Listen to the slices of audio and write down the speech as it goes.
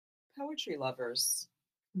poetry lovers.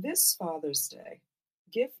 This Father's Day,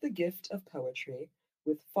 give the gift of poetry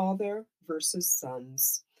with Father versus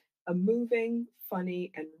Sons, a moving,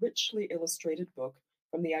 funny, and richly illustrated book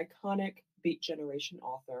from the iconic Beat Generation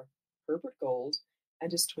author Herbert Gold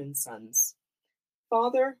and his twin sons.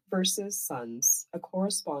 Father versus Sons, a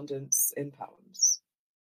correspondence in poems.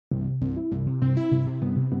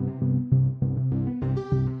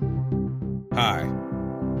 Hi.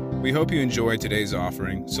 We hope you enjoyed today's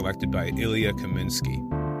offering selected by Ilya Kaminsky,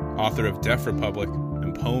 author of Deaf Republic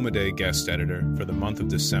and Poem a Day guest editor for the month of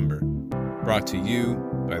December, brought to you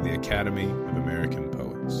by the Academy of American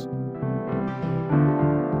Poets.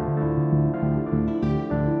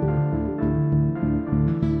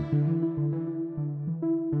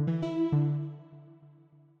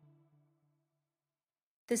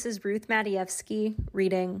 This is Ruth Madievsky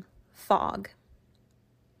reading Fog.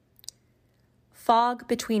 Fog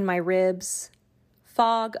between my ribs,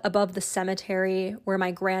 fog above the cemetery where my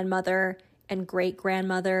grandmother and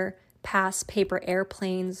great-grandmother pass paper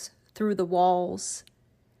airplanes through the walls,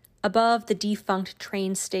 above the defunct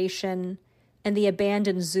train station and the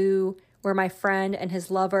abandoned zoo where my friend and his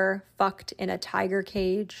lover fucked in a tiger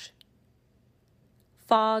cage.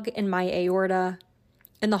 Fog in my aorta,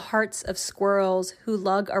 in the hearts of squirrels who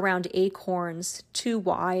lug around acorns too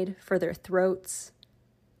wide for their throats.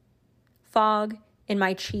 Fog in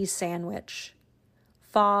my cheese sandwich.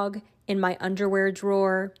 Fog in my underwear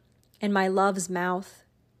drawer, in my love's mouth,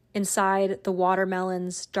 inside the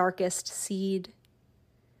watermelon's darkest seed.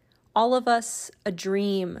 All of us a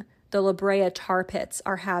dream the La Brea tar pits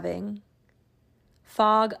are having.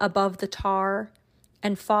 Fog above the tar,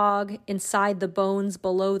 and fog inside the bones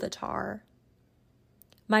below the tar.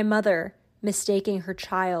 My mother mistaking her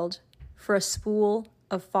child for a spool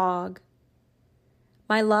of fog.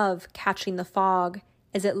 My love catching the fog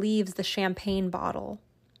as it leaves the champagne bottle.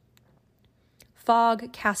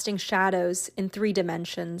 Fog casting shadows in 3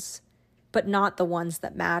 dimensions, but not the ones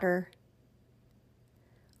that matter.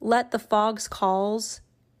 Let the fog's calls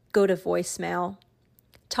go to voicemail.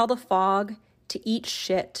 Tell the fog to eat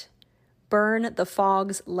shit. Burn the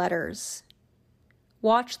fog's letters.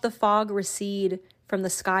 Watch the fog recede from the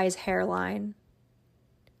sky's hairline.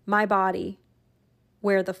 My body,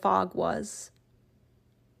 where the fog was.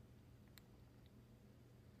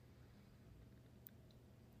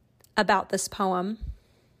 About this poem.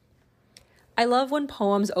 I love when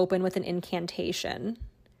poems open with an incantation,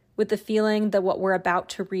 with the feeling that what we're about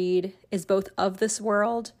to read is both of this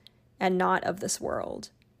world and not of this world.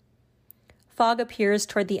 Fog appears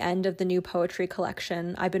toward the end of the new poetry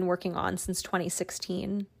collection I've been working on since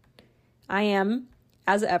 2016. I am,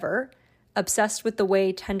 as ever, obsessed with the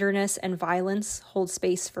way tenderness and violence hold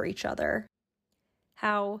space for each other.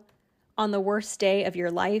 How, on the worst day of your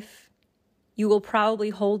life, you will probably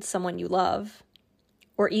hold someone you love,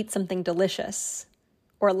 or eat something delicious,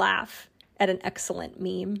 or laugh at an excellent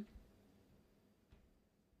meme.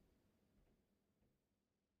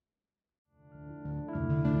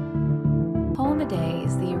 Poem a Day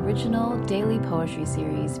is the original daily poetry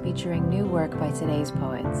series featuring new work by today's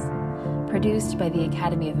poets. Produced by the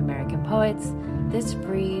Academy of American Poets, this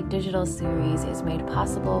free digital series is made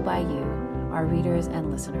possible by you, our readers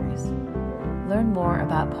and listeners. Learn more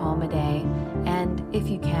about Poem a Day, and if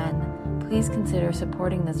you can, please consider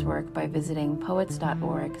supporting this work by visiting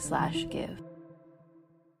poets.org/give.